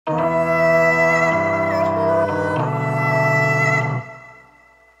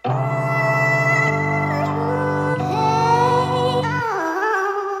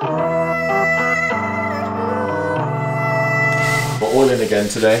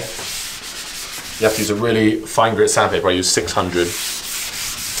today. You have to use a really fine grit sandpaper. I use 600.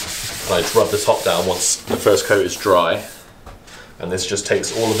 And I just rub the top down once the first coat is dry. And this just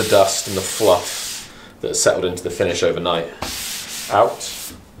takes all of the dust and the fluff that has settled into the finish overnight out.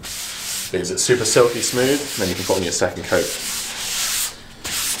 Leaves it super silky smooth, and then you can put on your second coat.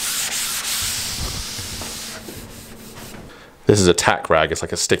 This is a tack rag, it's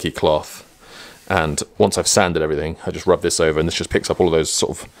like a sticky cloth. And once I've sanded everything, I just rub this over, and this just picks up all of those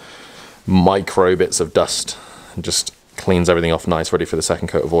sort of micro bits of dust and just cleans everything off nice, ready for the second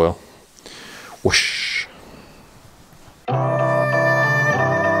coat of oil. Whoosh.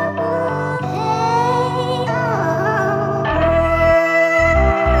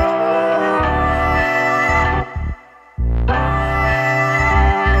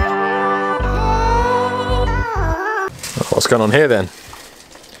 What's going on here then?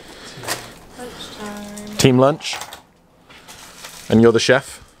 Lunchtime. Team lunch? And you're the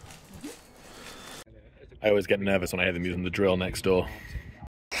chef? I always get nervous when I hear them using the drill next door.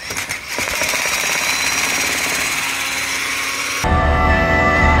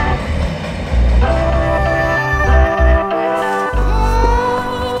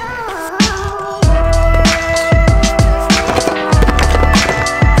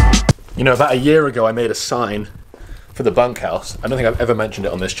 You know, about a year ago I made a sign for the bunkhouse. I don't think I've ever mentioned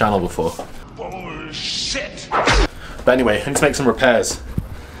it on this channel before. Bullshit! But anyway, I need to make some repairs.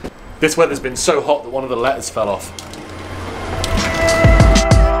 This weather's been so hot that one of the letters fell off.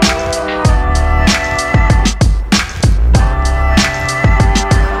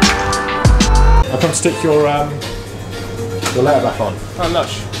 I'll come stick your letter back on. Oh,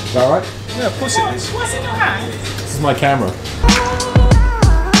 lush. Is that alright? Yeah, of course it is. What's in your hand? This is my camera.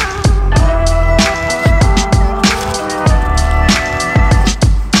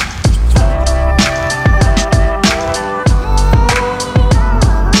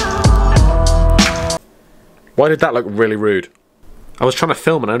 Why did that look really rude? I was trying to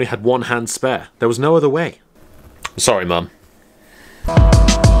film and I only had one hand spare. There was no other way. Sorry, Mum.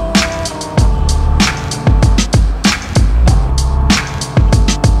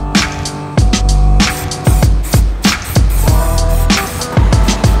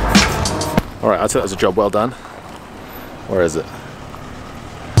 Alright, I'd say that was a job well done. Where is it?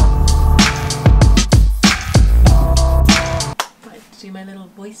 I'd like to do my little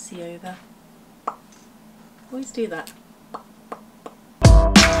voicey over. Always do that.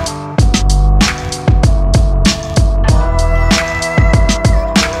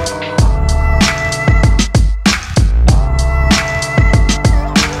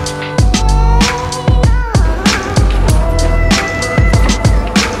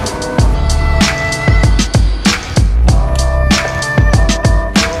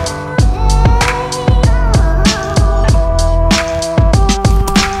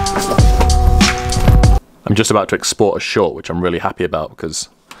 I'm just about to export a short, which I'm really happy about because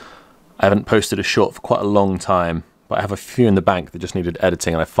I haven't posted a short for quite a long time, but I have a few in the bank that just needed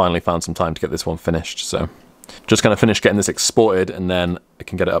editing, and I finally found some time to get this one finished. So just going to finish getting this exported and then I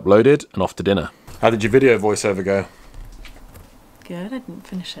can get it uploaded and off to dinner. How did your video voiceover go? Good, I didn't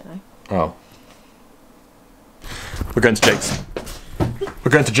finish it though. Oh. We're going to Jake's.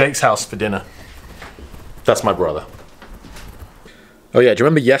 We're going to Jake's house for dinner. That's my brother. Oh yeah, do you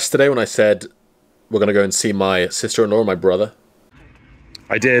remember yesterday when I said we're going to go and see my sister-in-law and my brother?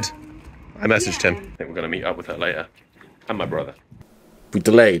 I did. I messaged him. I think we're going to meet up with her later. And my brother. We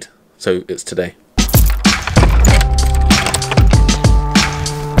delayed, so it's today.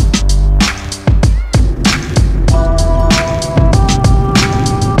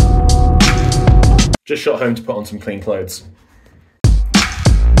 Just shot home to put on some clean clothes.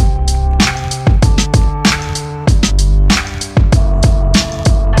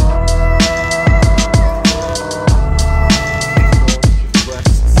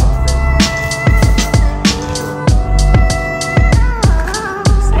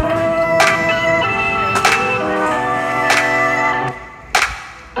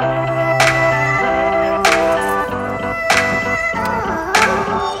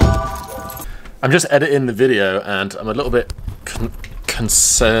 I'm just editing the video and I'm a little bit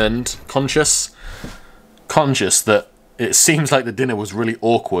conscious that it seems like the dinner was really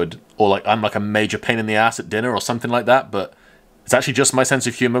awkward, or like I'm like a major pain in the ass at dinner or something like that, but it's actually just my sense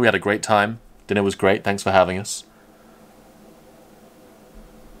of humor. We had a great time. Dinner was great. Thanks for having us.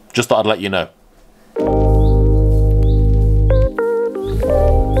 Just thought I'd let you know.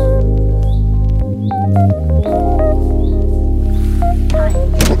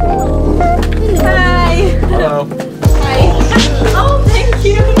 Hello. Hi. Oh, thank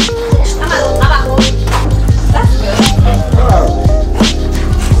you. That's good.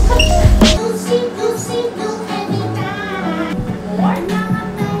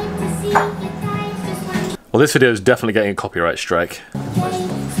 this video is definitely getting a copyright strike.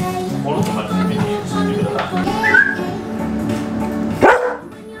 One of them I didn't even use. Leave it at that.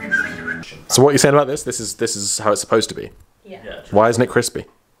 So what are you saying about this? This is how it's supposed to be. Yeah. Yeah, Why isn't it crispy?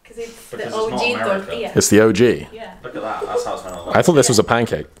 Because it's Because the it's not OG America. tortilla. It's the OG. Yeah. look at that. That's how it's gonna look. I thought this was a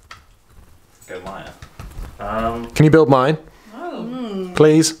pancake. Go Maya. Can you build mine, Oh,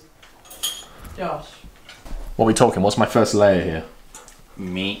 please? Josh. What are we talking? What's my first layer here?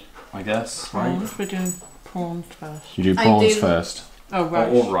 Meat, I guess. Right. Prawns. We're doing prawns first. You do I prawns do- first. Oh, right.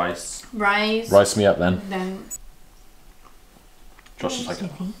 Or rice. Rice. Rice me up then. Then Josh is like,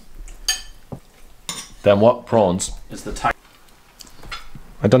 Then what? Prawns. is the tag.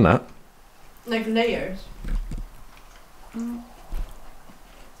 I've done that. like layers.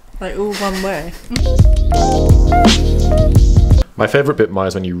 Like all one way. My favourite bit, Maya,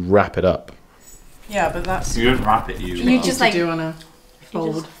 is when you wrap it up. Yeah, but that's You don't wrap it, you just to like do on a you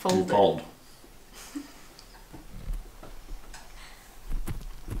fold. just fold it. fold.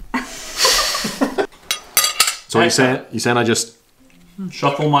 So what are you saying? You saying I just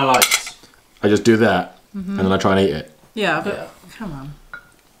Shuffle my lights. do that and then I try and eat it? Yeah, but Yeah. come on.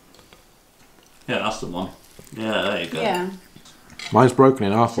 Yeah, that's the one. Yeah, there you go. Yeah. Mine's broken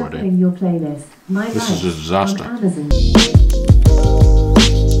in half already. Shuffling your playlist. My This is a Life disaster. on Amazon.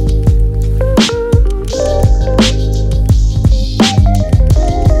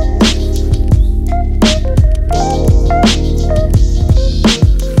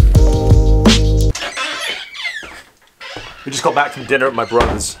 We just got back from dinner at my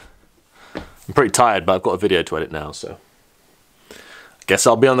brother's. I'm pretty tired, but I've got a video to edit now, so I guess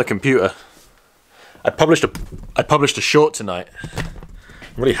I'll be on the computer. I published a short tonight. I'm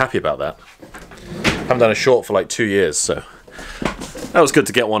really happy about that. I haven't done a short for like 2 years, so that was good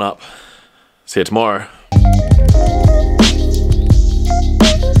to get one up. See you tomorrow.